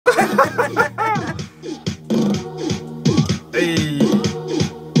Hey.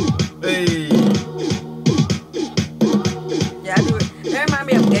 Hey. Yeah, I do it. That remind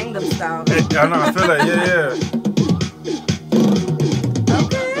me of Gangnam Style. Hey, I know, I feel that. Yeah,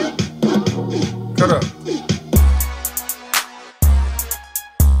 Okay. Cut up.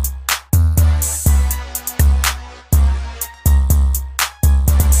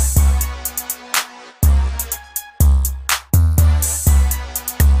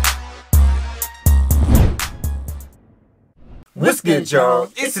 What's good, y'all?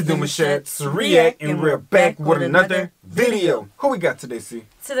 It's the Demouchet REACT, and we're back with another video. Who we got today, C?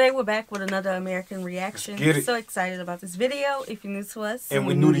 Today we're back with another American reaction. Get it. So excited about this video. If you're new to us And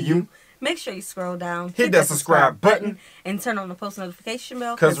we're new to you, make sure you scroll down, hit that subscribe button, and turn on the post notification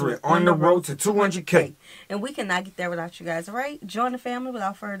bell because we're on the road to 200K. And we cannot get there without you guys, alright? Join the family.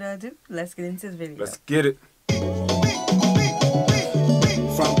 Without further ado, let's get into this video. Let's get it.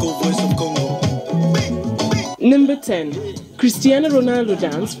 Franco, voice of Congo. Number 10, Cristiano Ronaldo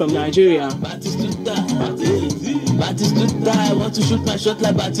dance from Nigeria. Batistuta, I want to shoot my shot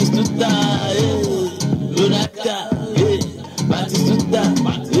like Batistuta. Ronaldo, Batistuta,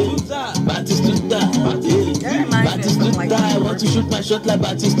 I want to shoot my shot like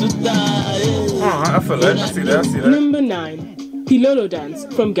Batistuta. I feel that. I see that. I see that. Number 9, Pilolo dance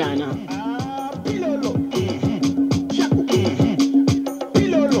from Ghana.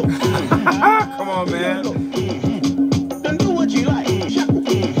 Come on, man.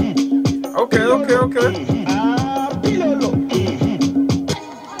 Okay.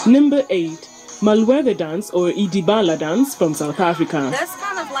 Number 8, Malwethe dance or Idibala dance from South Africa. That's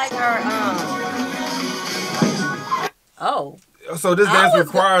kind of like our oh. So this dance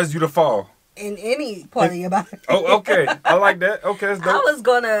requires you to fall. In any part of your body. Oh, okay. I like that. Okay, that's dope. I was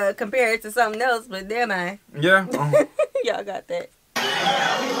gonna compare it to something else, but damn I. Yeah. Y'all got that.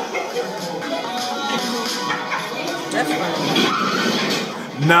 That's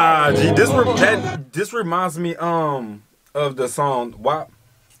funny. Nah, G, this reminds me of the song WAP.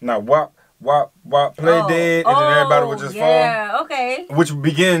 Now WAP play dead, and then everybody would just fall. Yeah, okay. Which would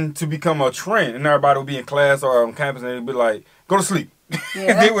begin to become a trend, and everybody would be in class or on campus, and they'd be like, "Go to sleep."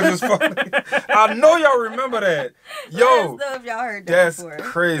 Yeah. They would just fall. I know y'all remember that. Yo, Stuff y'all heard that that's before.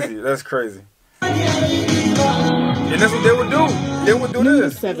 crazy. That's crazy. And that's what they would do. They would do Number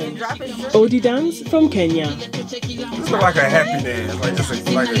this. 7, Odi dance from Kenya. It's like a happy dance, like just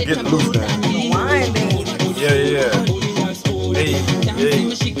like a get loose dance. Wine baby. Yeah. Hey.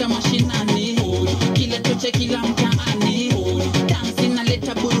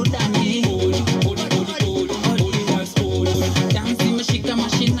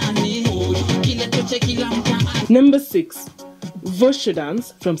 Number 6, Vosho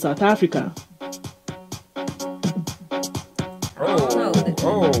dance from South Africa.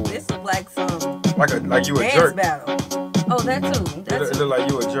 Oh. This look like some Like you a dance jerk. battle. Oh, that too. It look like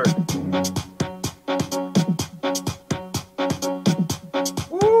you a jerk.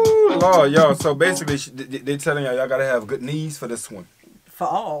 Ooh, Lord, y'all. So basically, they telling y'all gotta have good knees for this one. For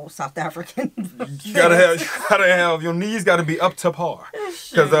all South Africans. You gotta have your knees gotta be up to par.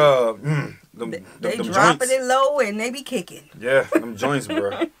 Cause they them dropping joints. it low and they be kicking. Yeah, them joints,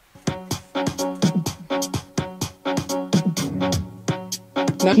 bro.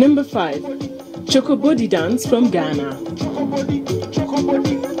 Number 5, Chocobody dance from Ghana.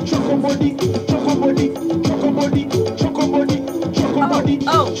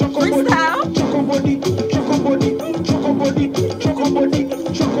 Oh, freestyle.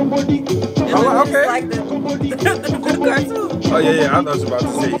 Okay. Like the cartoon. Oh yeah. I was about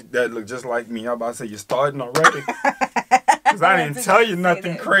to say that look just like me. I was about to say you're starting already. Cause I didn't tell you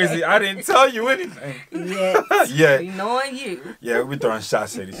nothing crazy. I didn't tell you anything. Yeah. Yeah. We knowing you. Yeah, we throwing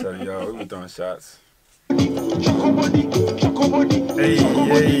shots at each other, y'all. We throwing shots. Hey.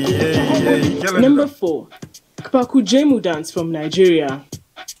 Number 4, Kpakujemu dance from Nigeria.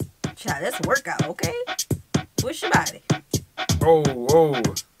 Child, that's a workout, okay? Push your body. Oh.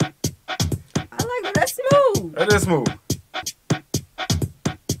 I like that. That's smooth. That is smooth.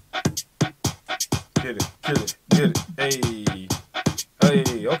 Get it. Hey,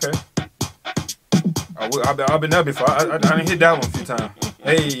 okay. I've been there before. I didn't hit that one a few times.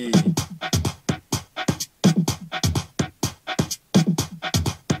 Hey.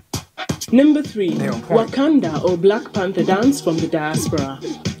 Number 3, Wakanda or Black Panther dance from the diaspora.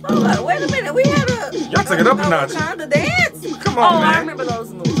 Hold on, wait a minute. We had a Y'all took it up a notch. Wakanda dance. Come on, man. I remember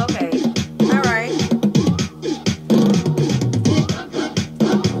those moves. Okay. All right.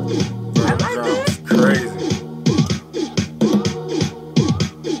 I like this. Crazy.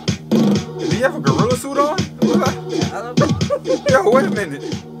 Do you have a gorilla suit on? I don't know. Yo, wait a minute.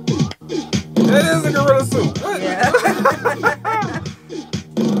 It is a gorilla suit. What? Yeah.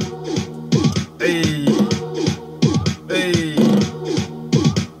 Hey. Hey.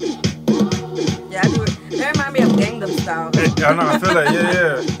 Yeah, I do it. That remind me of Gangnam Style. I know, I feel like,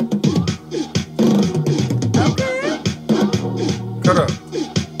 yeah. Okay. Cut up.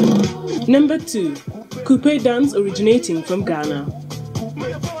 Number 2. Coupe dance originating from Ghana.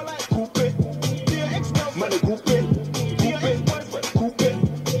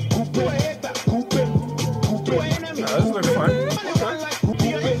 This looks fun. Okay.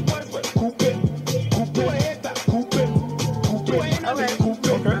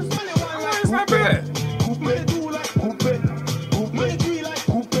 Okay. It's not bad.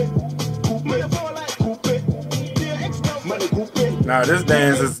 Now this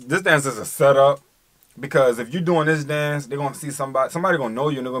dance is a setup, because if you're doing this dance, they're gonna see somebody gonna know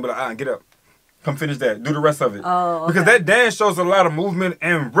you, and they're gonna be like, get up, come finish that, do the rest of it. Oh, okay. Because that dance shows a lot of movement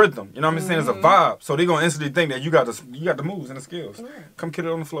and rhythm. You know what I'm saying? It's a vibe, so they're gonna instantly think that you got the moves and the skills. Come kill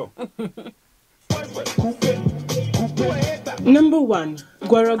it on the floor. Number 1.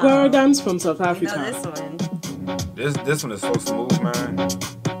 Gwara Gwara dance from South Africa. No, this one. This one is so smooth, man.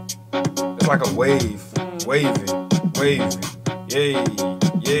 It's like a wave, wavy. Yay,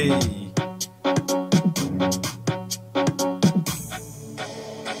 yay.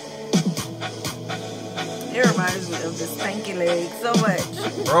 It reminds me of the stanky leg so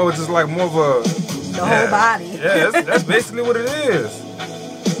much. Bro, it's just like more of a... The whole body. Yeah, that's basically what it is.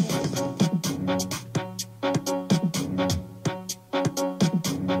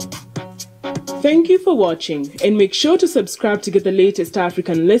 Thank you for watching, and make sure to subscribe to get the latest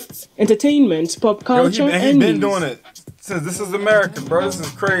African lists, entertainment, pop culture, He and been news. doing it since this is America, bro. This is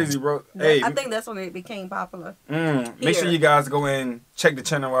crazy, bro. Hey, I think that's when it became popular. make sure you guys go in, check the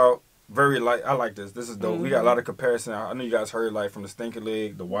channel out. I like this. This is dope. We got a lot of comparison. I know you guys heard like from the stinky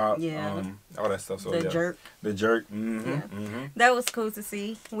leg, the wop, all that stuff. So The jerk. The jerk. That was cool to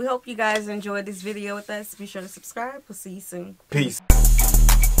see. We hope you guys enjoyed this video with us. Be sure to subscribe. We'll see you soon. Peace.